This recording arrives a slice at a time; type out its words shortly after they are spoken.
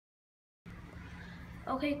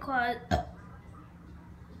Okay, class.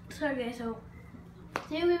 Sorry guys, so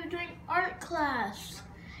today we were doing art class.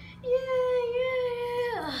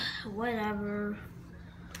 Yeah. Whatever.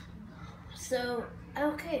 So,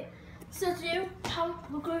 okay. So today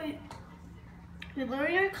we're going to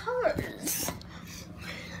learn our colors.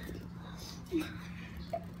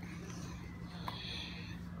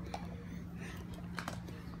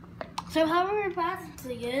 So how we're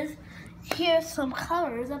practicing is, here's some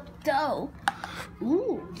colors of dough.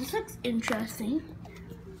 Ooh, this looks interesting.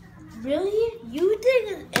 Really? You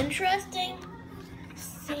think it's interesting?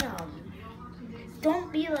 Sam,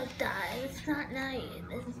 don't be like that. It's not nice.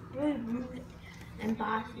 It's very rude and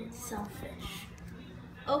bossy and selfish.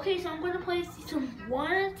 Okay, so I'm going to place these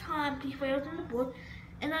one at a time, these players on the board,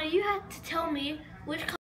 and now you have to tell me which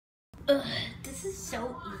color. Ugh, this is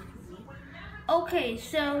so easy. Okay,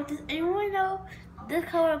 so does anyone know this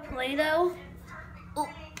color of Play-Doh?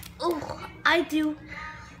 Oh, I do.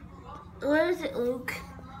 What is it, Luke?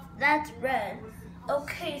 That's red.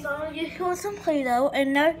 Okay, so I'm gonna use some Play-Doh,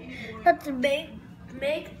 and now you have to make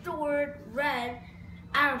the word red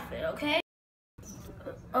out of it, okay?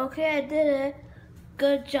 Okay, I did it.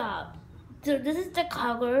 Good job. So this is the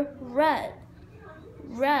color red.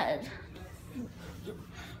 Red.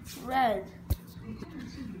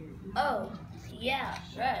 Oh, yeah,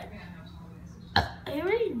 red. I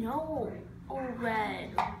already know. Oh,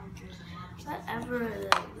 red. Whatever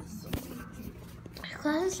it is.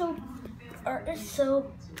 Class is art is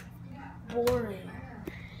so boring.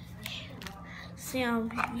 Sam,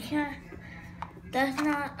 you can't. That's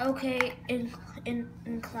not okay in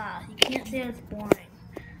class. You can't say it's boring.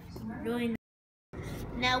 Really.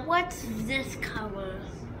 Now what's this color?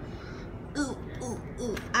 Ooh.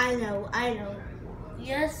 I know.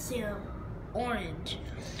 Yes, Sam. Orange.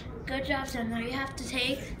 Good job, Sam. Now you have to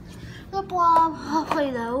take the blob of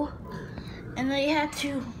Play-Doh, and then you have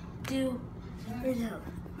to do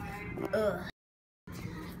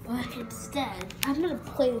But instead, I'm gonna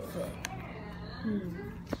play with it.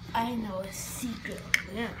 I know a secret.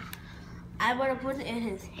 Yeah. I want to put it in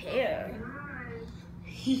his hair.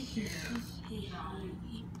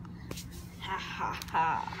 Ha ha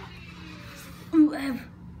ha. Ooh,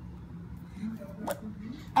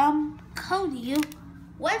 Cody,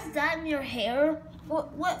 what's that in your hair?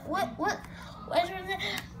 What's that?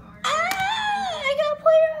 Ah! I got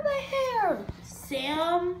Play-Doh in my hair.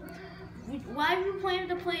 Sam, why are you playing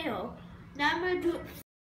with the Play-Doh? Now I'm gonna do it.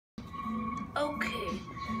 Okay,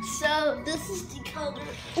 so this is the color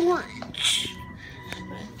orange.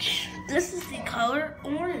 This is the color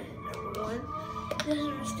orange, everyone. Do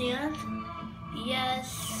you understand?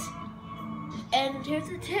 Yes. And here's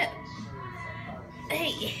the tip.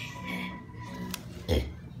 Hey,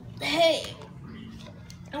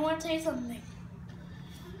 I want to tell you something.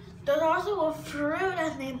 There's also a fruit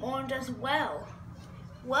that's named orange as well.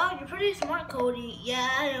 Wow, you're pretty smart, Cody. Yeah,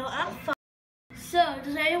 I know, I'm fine. So,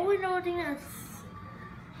 does anyone know anything that's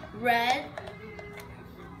red?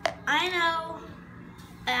 I know,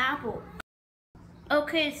 an apple.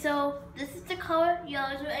 Okay, so this is the color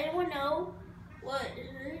yellow. Does anyone know what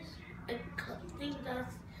it is? I think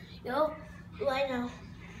that's yellow. Oh, I know.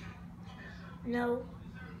 No,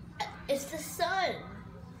 it's the sun.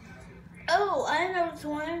 Oh, I know this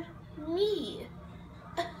one. Me.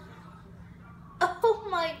 Oh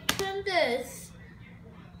my goodness.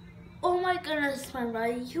 Oh my goodness, my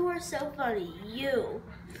buddy. You are so funny. You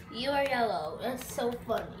are yellow. That's so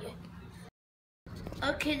funny.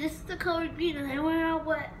 Okay, this is the color green. Does anyone know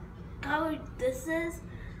what color this is?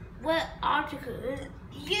 What object is it?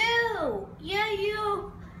 You! Yeah,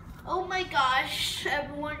 you! Oh my gosh,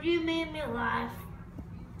 everyone, you made me laugh.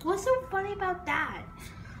 What's so funny about that?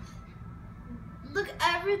 Look,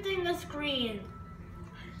 everything is green.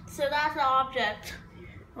 So that's the object.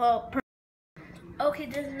 Well, okay,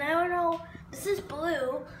 does anyone know? This is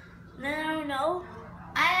blue. Does anyone know?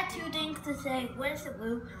 I had two things to say. What is the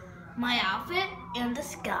blue? My outfit and the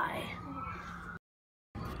sky.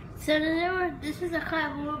 So this is a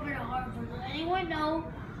kind of a little bit hard. Does anyone know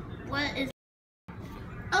what is?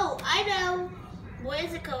 Oh, I know. What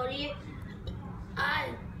is it, Cody?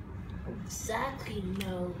 I exactly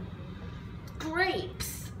know.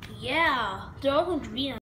 Grapes. Yeah, they're all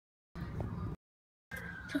green.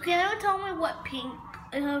 So can anyone tell me what pink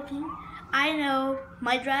is? I know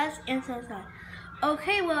my dress and sunshine.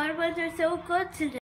 Okay, well, everyone, they're so good today.